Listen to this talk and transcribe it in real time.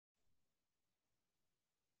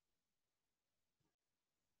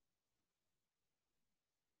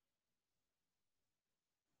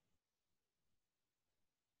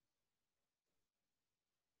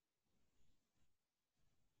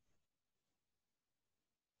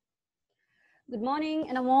Good morning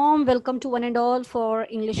and a warm welcome to one and all for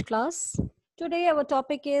English class. Today our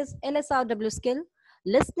topic is LSRW skill,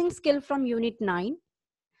 listening skill from Unit 9,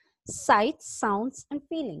 sights, sounds and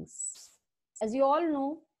feelings. As you all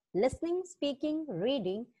know, listening, speaking,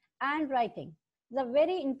 reading and writing are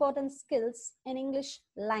very important skills in English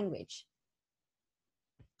language.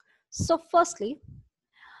 So firstly,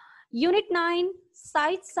 Unit 9,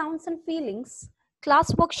 sights, sounds and feelings,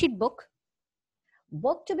 class worksheet book.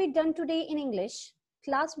 Work to be done today in English,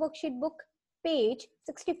 class worksheet book, page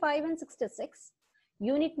 65 and 66,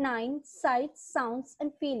 unit 9, sights, sounds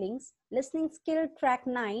and feelings, listening skill track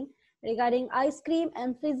 9 regarding ice cream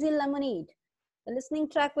and fizzy lemonade. The listening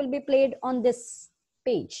track will be played on this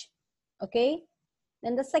page. Okay.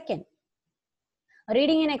 Then the second,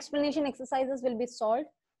 reading and explanation exercises will be solved.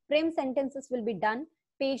 Frame sentences will be done.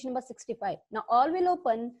 Page number 65. Now all will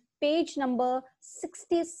open page number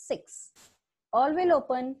 66. All will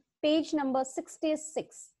open page number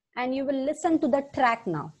 66 and you will listen to the track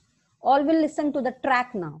now. All will listen to the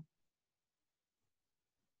track now.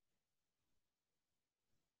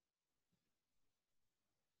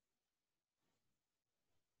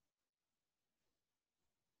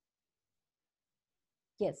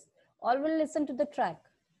 Yes, all will listen to the track.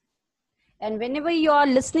 And whenever you are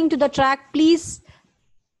listening to the track, please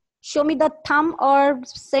show me the thumb or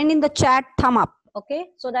send in the chat thumb up, okay?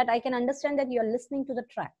 So that I can understand that you are listening to the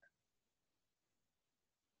track.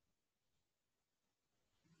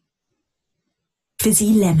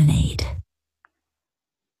 Fizzy lemonade.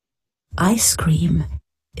 Ice cream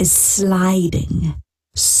is sliding,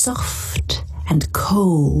 soft and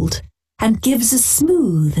cold, and gives a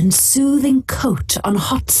smooth and soothing coat on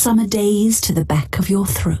hot summer days to the back of your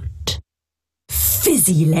throat.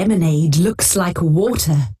 Fizzy lemonade looks like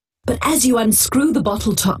water, but as you unscrew the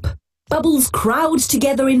bottle top, bubbles crowd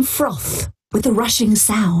together in froth with a rushing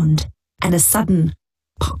sound and a sudden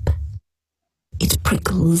pop. It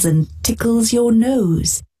prickles and tickles your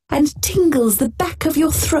nose and tingles the back of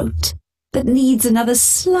your throat that needs another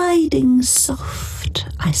sliding soft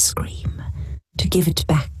ice cream to give it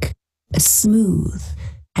back a smooth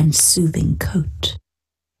and soothing coat.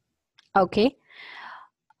 Okay.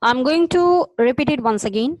 I'm going to repeat it once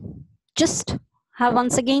again. Just have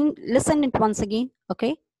once again, listen it once again,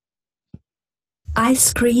 okay?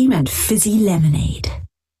 Ice cream and fizzy lemonade.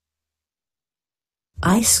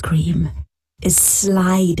 Ice cream is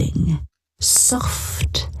sliding,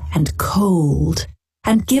 soft and cold,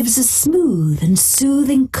 and gives a smooth and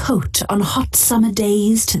soothing coat on hot summer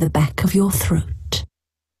days to the back of your throat.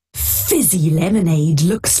 Fizzy lemonade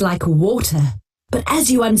looks like water, but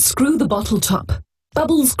as you unscrew the bottle top,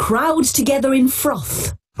 bubbles crowd together in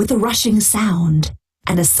froth with a rushing sound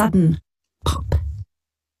and a sudden pop.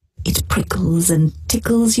 It prickles and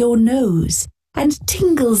tickles your nose and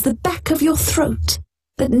tingles the back of your throat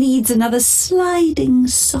that needs another sliding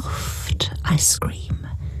soft ice cream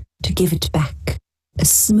to give it back a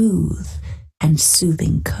smooth and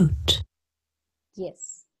soothing coat.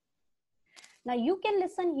 Yes. Now you can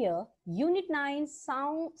listen here, Unit 9,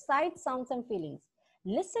 sights, sounds and feelings.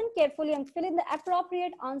 Listen carefully and fill in the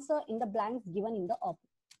appropriate answer in the blanks given in the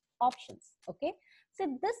options. Okay.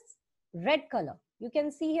 So this red color, you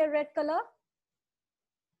can see here red color.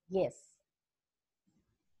 Yes.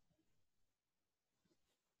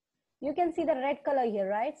 You can see the red color here,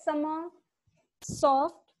 right? Summer,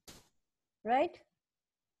 soft, right?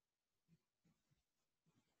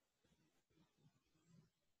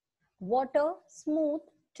 Water, smooth,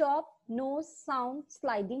 top, nose, sound,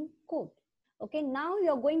 sliding, coat. Okay, now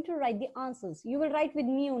you're going to write the answers. You will write with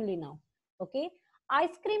me only now. Okay,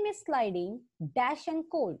 ice cream is sliding, dash and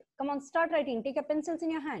cold. Come on, start writing. Take your pencils in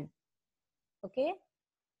your hand. Okay.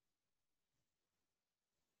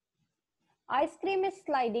 Ice cream is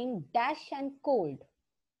sliding, dash and cold.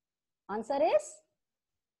 Answer is?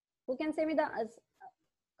 Who can say me the,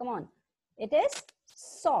 come on. It is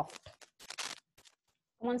soft.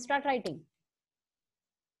 Come on, start writing.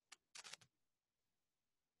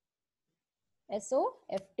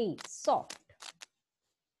 S-O-F-T, soft.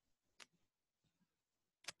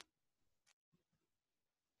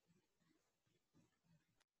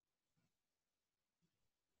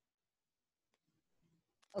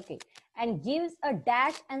 Okay, and gives a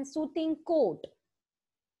dash and soothing coat.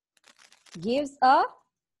 Gives a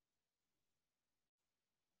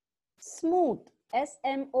smooth,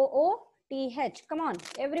 S-M-O-O-T-H. Come on,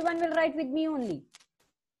 everyone will write with me only.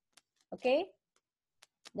 Okay,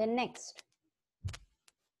 then next.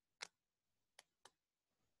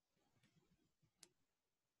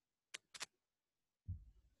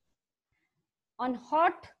 On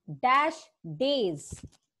hot dash days.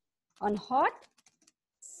 On hot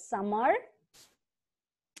summer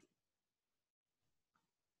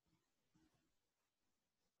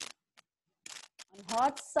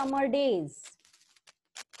hot summer days.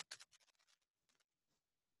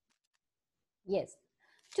 Yes,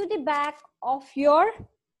 to the back of your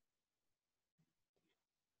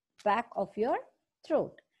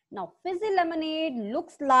throat. Now, fizzy lemonade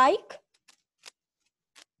looks like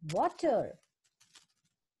water.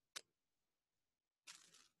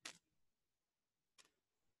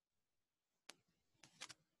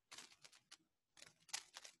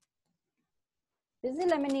 Fizzy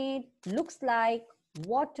lemonade looks like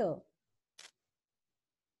water.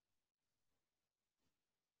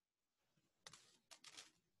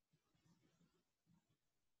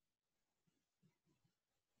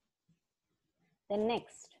 Then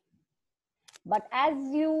next, but as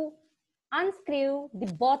you unscrew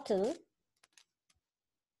the bottle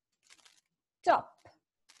top,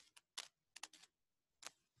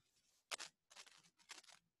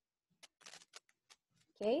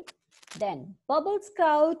 okay, then bubbles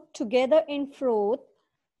sprout together in froth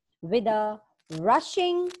with a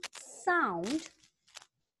rushing sound,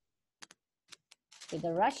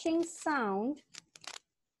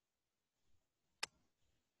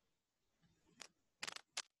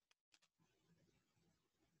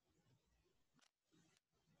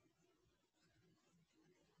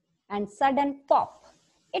 and sudden pop.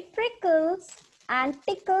 It prickles and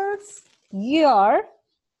tickles your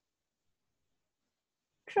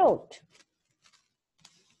throat.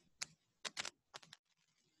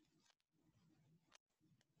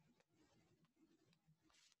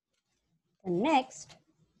 The next,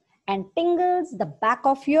 and tingles the back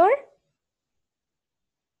of your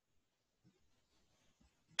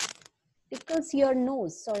tickles your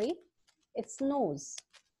nose, sorry, it's nose,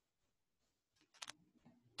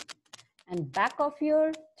 and back of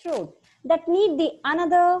your throat that need the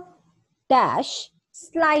another dash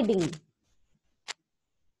sliding.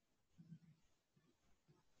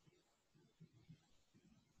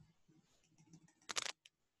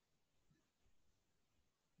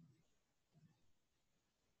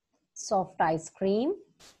 Soft ice cream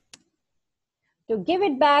to give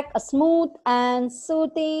it back a smooth and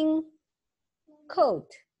soothing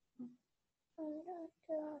coat.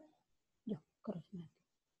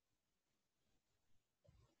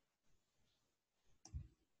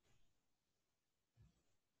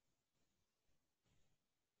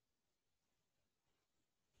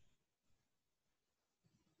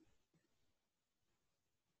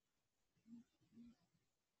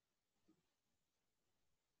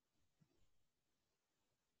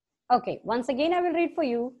 Okay, once again I will read for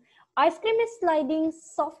you. Ice cream is sliding,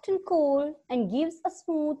 soft and cold, and gives a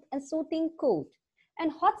smooth and soothing coat. And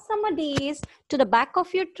hot summer days to the back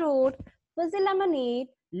of your throat, fizzy lemonade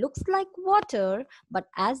looks like water, but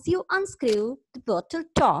as you unscrew the bottle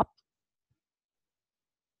top,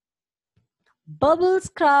 bubbles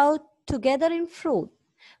crowd together in froth.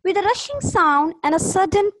 With a rushing sound and a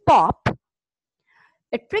sudden pop,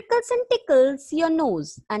 it prickles and tickles your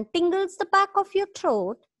nose and tingles the back of your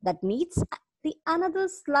throat that needs the another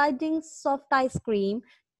sliding soft ice cream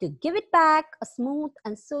to give it back a smooth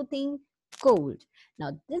and soothing cold.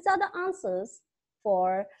 Now, these are the answers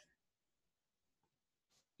for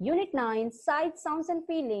Unit 9, Sight, Sounds and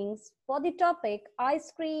Feelings for the topic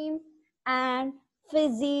ice cream and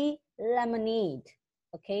fizzy lemonade.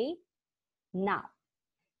 Okay, now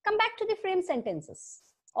come back to the frame sentences.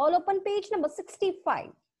 All open page number 65.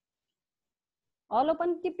 All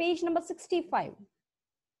open the page number 65.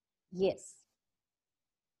 Yes.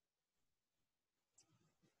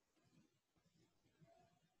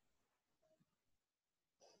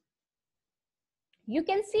 You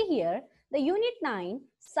can see here the Unit 9,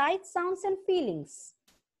 Sights, Sounds and Feelings.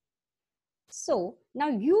 So now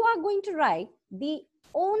you are going to write the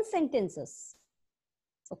own sentences.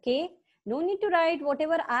 Okay. No need to write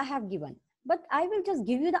whatever I have given, but I will just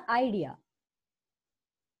give you the idea.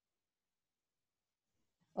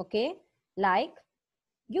 Okay. Like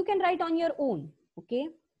you can write on your own. Okay.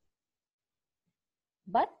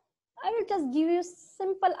 But I will just give you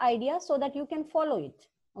simple idea so that you can follow it.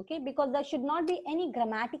 Okay. Because there should not be any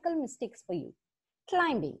grammatical mistakes for you.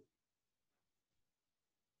 Climbing.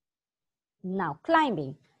 Now,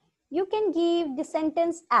 climbing. You can give the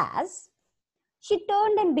sentence as, she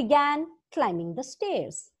turned and began climbing the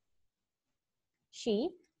stairs. She,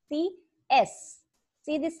 see S.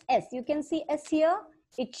 See this S. You can see S here.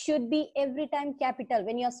 It should be every time capital.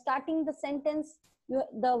 When you're starting the sentence,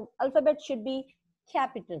 the alphabet should be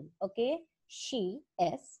capital. Okay. She,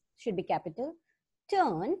 S, should be capital.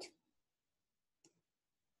 Turned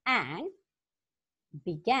and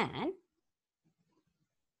began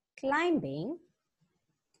climbing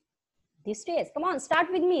the stairs. Come on,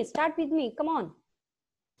 start with me. Start with me. Come on.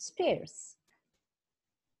 Stairs.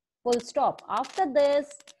 full stop. After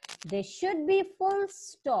this, there should be full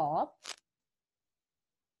stop,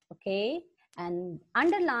 okay, and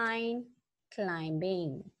underline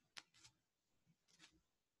climbing.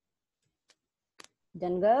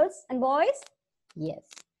 Done, girls and boys? Yes.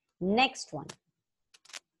 Next one.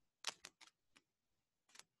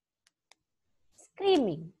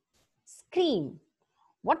 Screaming. Scream.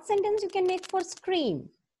 What sentence you can make for scream?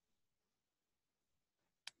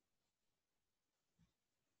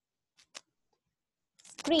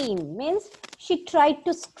 Scream means she tried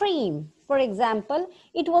to scream. For example,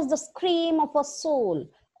 it was the scream of a soul.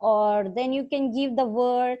 Or then you can give the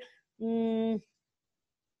word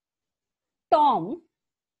Tom.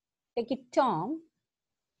 Take it, Tom.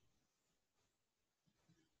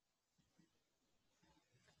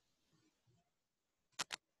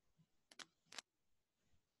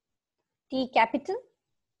 T capital.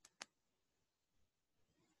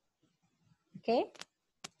 Okay.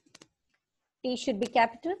 T should be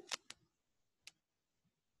capital.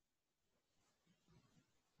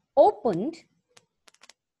 Opened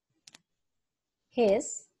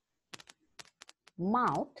his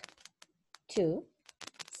mouth to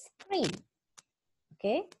scream.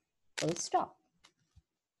 Okay. Full stop.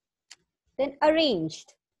 Then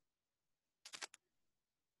arranged.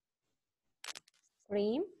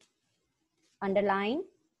 Scream. Underline.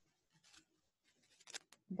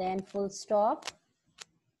 Then full stop.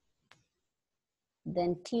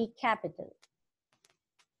 Then T capital.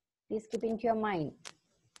 Please keep into your mind.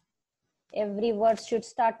 Every word should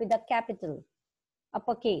start with a capital,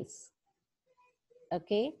 uppercase.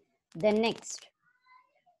 Okay. Then next,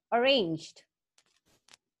 arranged.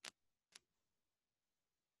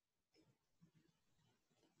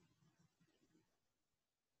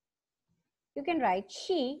 You can write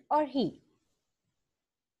she or he.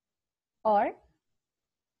 Or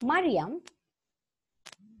Mariam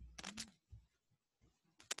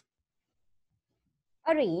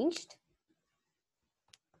arranged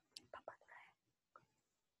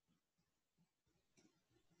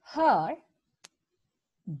her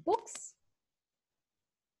books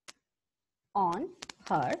on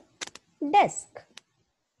her desk.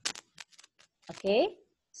 Okay,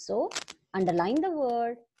 so underline the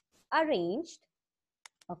word arranged,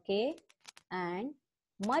 okay, and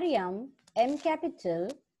Mariam, M capital,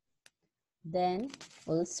 then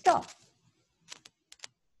full stop.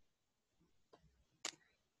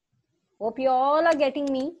 Hope you all are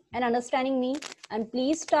getting me and understanding me, and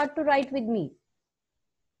please start to write with me.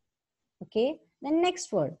 Okay, then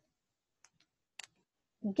next word,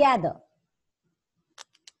 gather.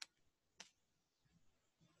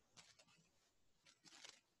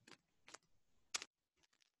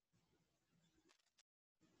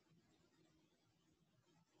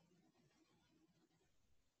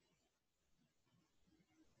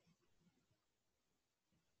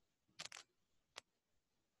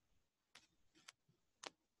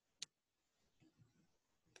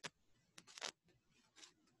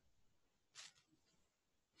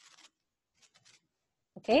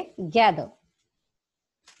 Okay, gather.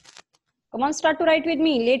 Come on, start to write with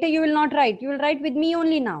me. Later you will not write. You will write with me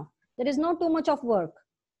only now. There is not too much of work.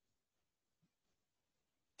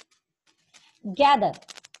 Gather.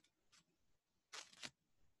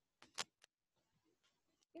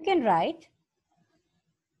 You can write,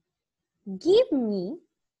 give me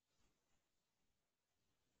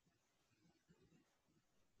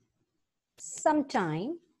some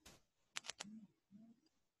time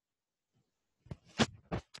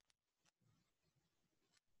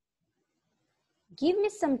give me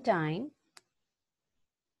some time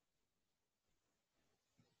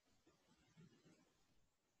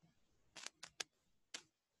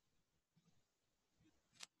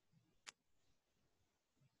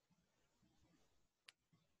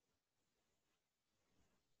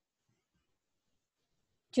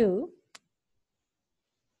to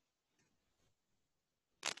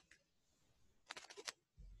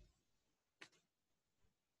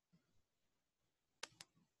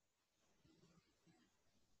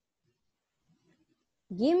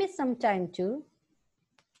give me some time to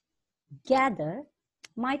gather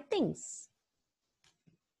my things.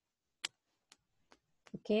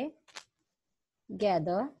 Okay,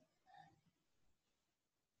 gather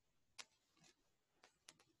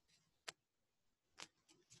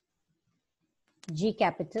G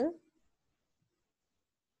capital.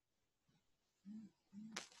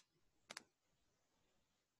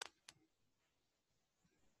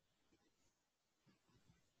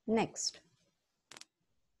 Next,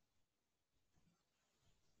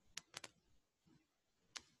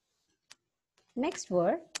 next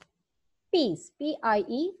word, peace,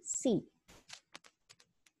 P-I-E-C.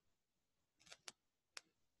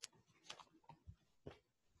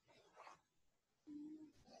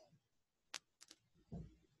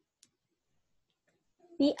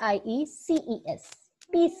 P-I-E-C-E-S.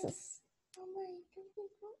 Pieces.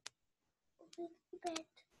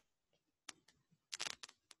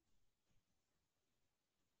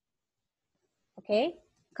 Okay,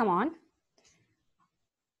 come on.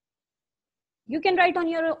 You can write on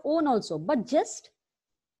your own also, but just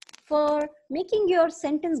for making your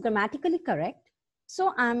sentence grammatically correct,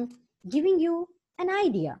 so I'm giving you an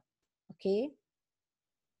idea. Okay.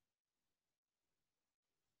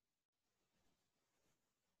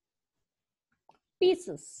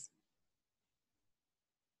 Pieces.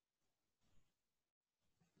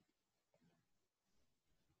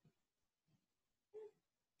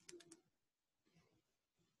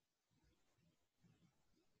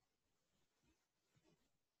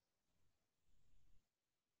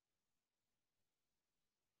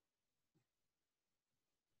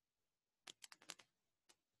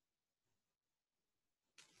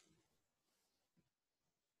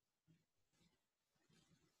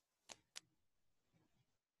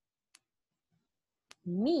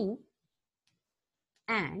 Me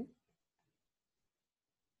and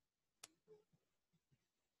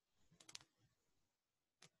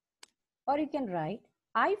or you can write,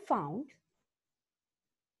 I found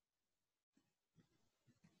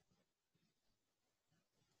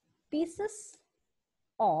pieces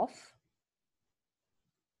of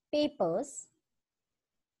papers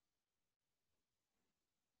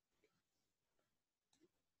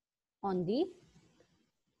on the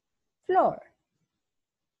floor.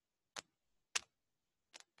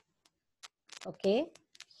 Okay,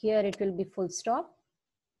 here it will be full stop.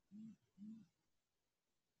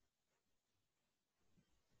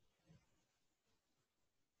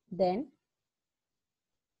 Then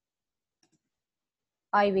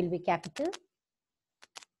I will be capital.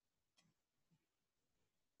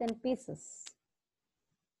 Then pieces.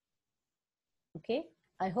 Okay,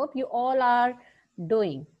 I hope you all are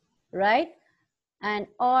doing right and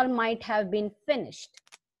all might have been finished.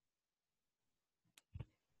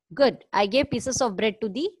 Good. I gave pieces of bread to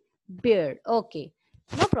the bear. Okay,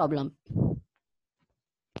 no problem.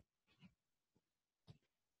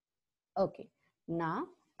 Okay, now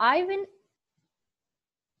I will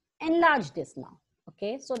enlarge this now.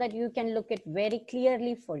 Okay, so that you can look it very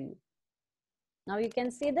clearly for you. Now you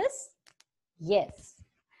can see this? Yes.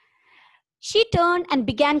 She turned and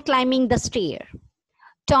began climbing the stair.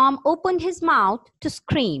 Tom opened his mouth to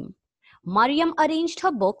scream. Mariam arranged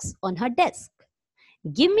her books on her desk.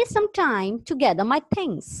 Give me some time to gather my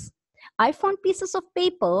things. I found pieces of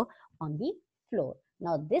paper on the floor.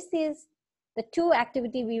 Now this is the two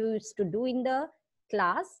activity we used to do in the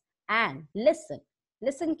class, and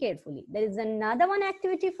listen carefully. There is another one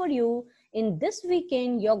activity for you in this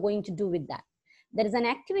weekend you're going to do with that. There is an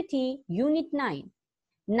activity, Unit 9.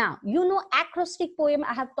 Now, you know acrostic poem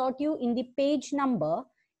I have taught you in the page number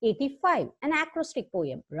 85, an acrostic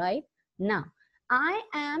poem, right? Now, I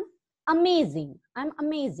am amazing. I'm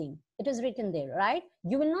amazing. It is written there, right?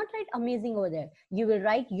 You will not write amazing over there. You will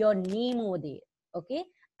write your name over there, okay?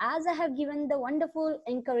 As I have given the wonderful,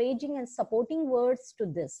 encouraging and supporting words to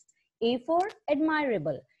this. A for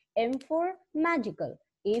admirable, M for magical,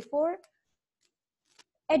 A for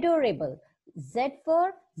adorable, Z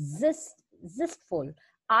for zestful,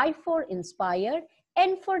 I for inspired,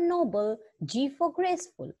 N for noble, G for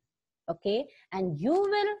graceful. Okay, and you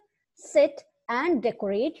will sit and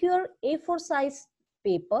decorate your A4 size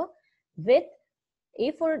paper with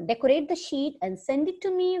A4, decorate the sheet and send it to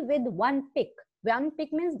me with one pic. One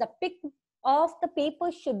pic means the pic of the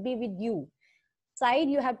paper should be with you. Side,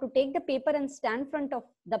 you have to take the paper and stand in front of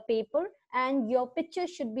the paper, and your picture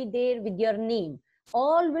should be there with your name.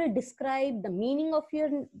 All will describe the meaning of your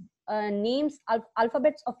names,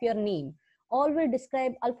 alphabets of your name. All will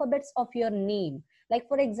describe alphabets of your name. Like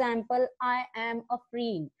for example, I am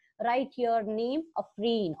Afreen. Write your name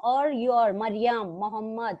Afreen, or your Maryam,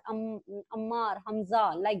 Muhammad, Ammar,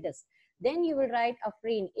 Hamza, like this. Then you will write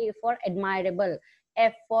Afreen, A for admirable,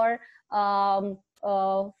 F for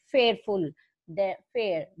fairful,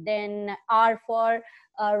 fair, then R for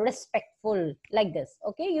respectful, like this.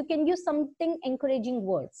 Okay, you can use something encouraging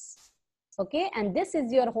words. Okay, and this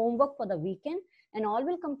is your homework for the weekend, and all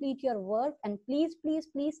will complete your work. And please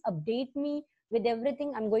update me with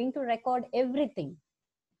everything. I'm going to record everything.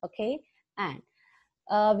 Okay, and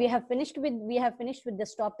we have finished with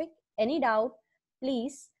this topic. Any doubt,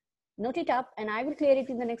 please note it up and I will clear it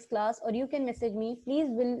in the next class, or you can message me.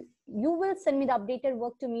 You will send me the updated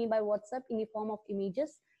work to me by WhatsApp in the form of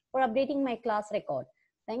images for updating my class record.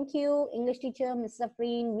 Thank you, English teacher, Mrs.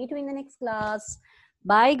 Afreen. Meet you in the next class.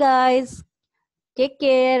 Bye guys. Take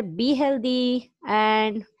care, be healthy,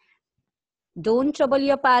 and don't trouble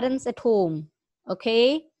your parents at home.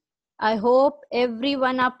 Okay, I hope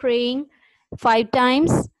everyone are praying 5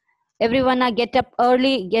 times. Everyone are get up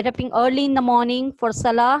early in the morning for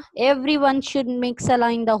salah. Everyone should make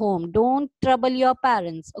salah in the home. Don't trouble your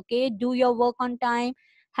parents. Okay, do your work on time.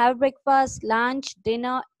 Have breakfast, lunch,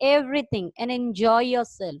 dinner, everything, and enjoy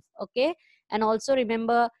yourself. Okay, and also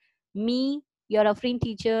remember me, your Afreen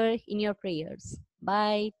teacher, in your prayers.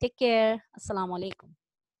 Bye. Take care. Assalamu alaikum.